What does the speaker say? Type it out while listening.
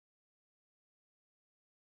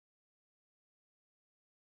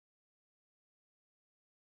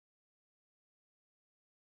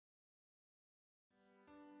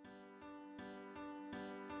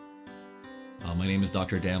My name is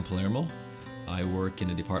Dr. Dan Palermo. I work in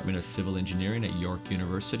the Department of Civil Engineering at York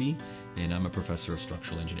University, and I'm a professor of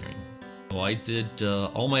structural engineering. So I did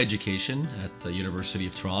all my education at the University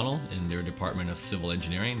of Toronto in their Department of Civil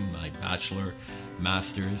Engineering, my bachelor,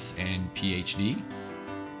 master's, and PhD.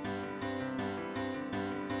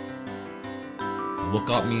 What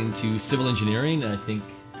got me into civil engineering, I think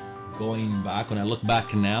going back, when I look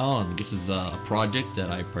back now, this is a project that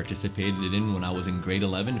I participated in when I was in grade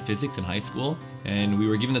 11 physics in high school, and we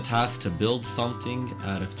were given the task to build something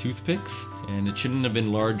out of toothpicks, and it shouldn't have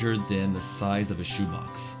been larger than the size of a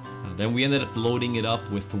shoebox. Then we ended up loading it up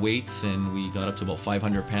with weights, and we got up to about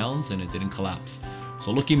 500 pounds, and it didn't collapse.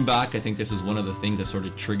 So looking back, I think this is one of the things that sort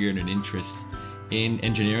of triggered an interest in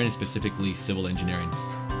engineering, specifically civil engineering.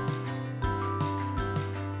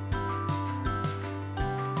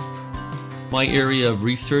 My area of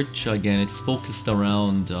research, again, it's focused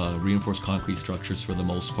around reinforced concrete structures for the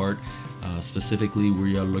most part. Specifically,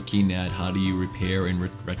 we are looking at how do you repair and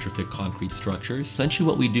retrofit concrete structures. Essentially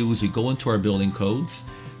what we do is we go into our building codes.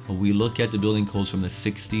 We look at the building codes from the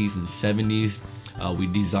 60s and 70s. We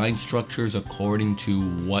design structures according to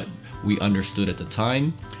what we understood at the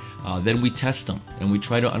time. Then we test them and we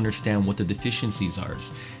try to understand what the deficiencies are.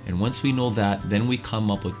 And once we know that, then we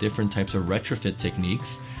come up with different types of retrofit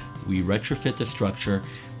techniques. We retrofit the structure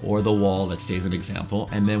or the wall, let's say as an example,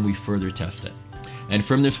 and then we further test it. And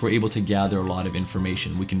from this, we're able to gather a lot of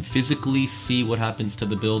information. We can physically see what happens to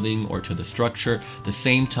the building or to the structure. At the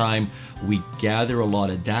same time, we gather a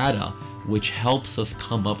lot of data, which helps us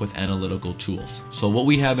come up with analytical tools. So what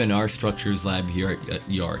we have in our structures lab here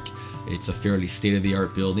at York, it's a fairly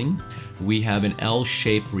state-of-the-art building. We have an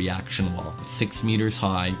L-shaped reaction wall, 6 meters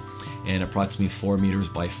high and approximately 4 meters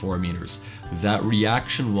by 4 meters. That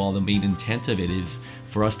reaction wall, the main intent of it is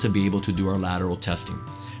for us to be able to do our lateral testing.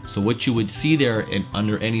 So what you would see there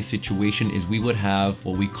under any situation is we would have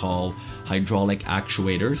what we call hydraulic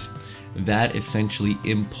actuators that essentially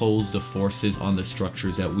impose the forces on the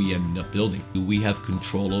structures that we end up building. We have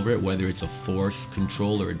control over it, whether it's a force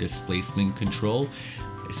control or a displacement control.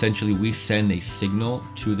 Essentially, we send a signal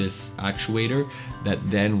to this actuator that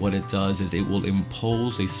then what it does is it will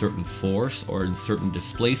impose a certain force or a certain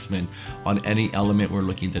displacement on any element we're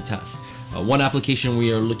looking to test. One application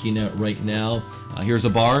we are looking at right now, here's a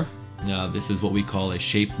bar. This is what we call a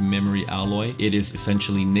shape memory alloy. It is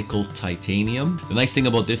essentially nickel titanium. The nice thing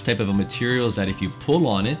about this type of a material is that if you pull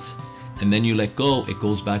on it, and then you let go, it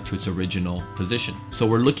goes back to its original position. So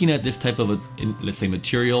we're looking at this type of let's say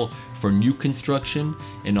material for new construction,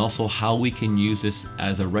 and also how we can use this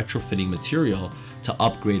as a retrofitting material to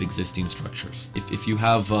upgrade existing structures. If you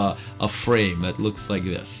have a frame that looks like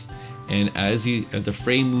this, and as the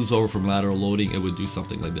frame moves over from lateral loading, it would do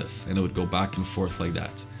something like this, and it would go back and forth like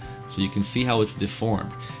that. So you can see how it's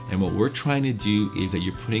deformed. And what we're trying to do is that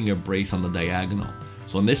you're putting a brace on the diagonal.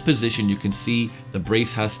 So in this position, you can see the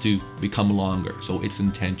brace has to become longer, so it's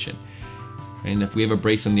in tension. And if we have a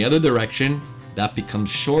brace in the other direction, that becomes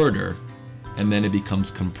shorter, and then it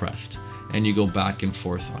becomes compressed. And you go back and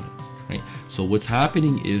forth on it, right? So what's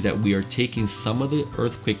happening is that we are taking some of the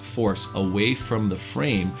earthquake force away from the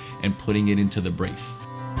frame and putting it into the brace.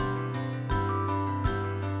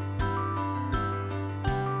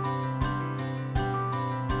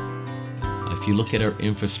 If you look at our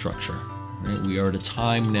infrastructure, right, we are at a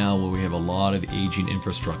time now where we have a lot of aging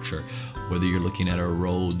infrastructure, whether you're looking at our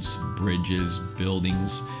roads, bridges,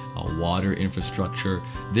 buildings, water infrastructure.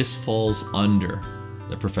 This falls under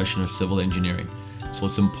the profession of civil engineering. So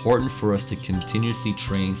it's important for us to continuously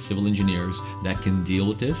train civil engineers that can deal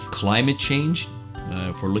with this. Climate change,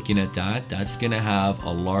 if we're looking at that, that's going to have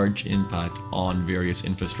a large impact on various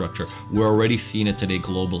infrastructure. We're already seeing it today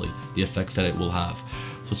globally, the effects that it will have.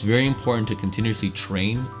 So it's very important to continuously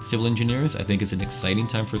train civil engineers. I think it's an exciting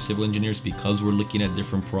time for civil engineers because we're looking at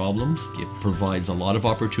different problems. It provides a lot of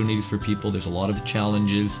opportunities for people. There's a lot of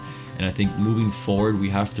challenges. And I think moving forward, we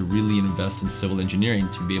have to really invest in civil engineering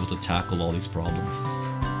to be able to tackle all these problems.